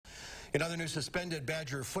In other news, suspended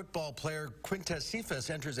Badger football player Quintez Cephus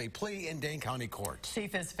enters a plea in Dane County Court.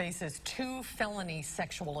 Cephus faces 2 felony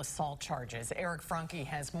sexual assault charges. Eric Franke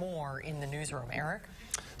has more in the newsroom. Eric?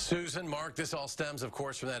 Susan, Mark, this all stems, of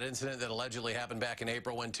course, from that incident that allegedly happened back in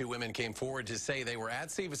April when 2 women came forward to say they were at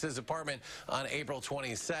Cephus's apartment on April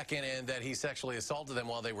 22nd and that he sexually assaulted them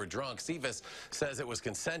while they were drunk. Cephus says it was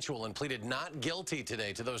consensual and pleaded not guilty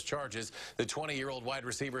today to those charges. The 20-year-old wide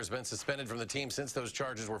receiver has been suspended from the team since those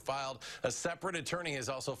charges were filed. A separate attorney has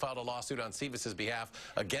also filed a lawsuit on Cephus's behalf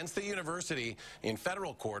against the university in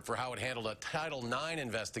federal court for how it handled a Title IX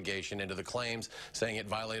investigation into the claims, saying it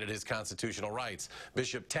violated his constitutional rights.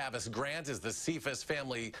 Bishop Tavis Grant is the Cephus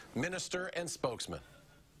family minister and spokesman.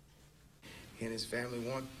 He and his family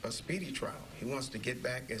want a speedy trial. He wants to get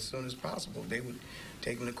back as soon as possible. They would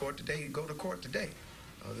take him to court today. He'd go to court today.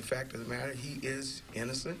 The fact of the matter, he is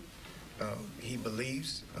innocent. He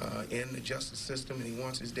believes in the justice system, and he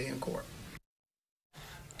wants his day in court.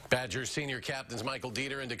 Badgers senior captains Michael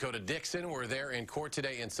Dieter and Dakota Dixon were there in court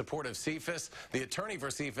today in support of Cephus. The attorney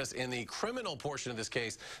for Cephus in the criminal portion of this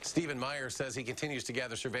case, Stephen Meyer, says he continues to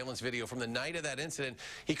gather surveillance video from the night of that incident.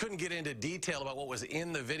 He couldn't get into detail about what was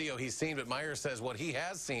in the video he's seen, but Meyer says what he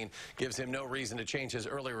has seen gives him no reason to change his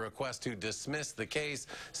earlier request to dismiss the case.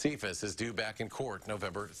 Cephus is due back in court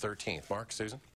November 13th. Mark, Susan?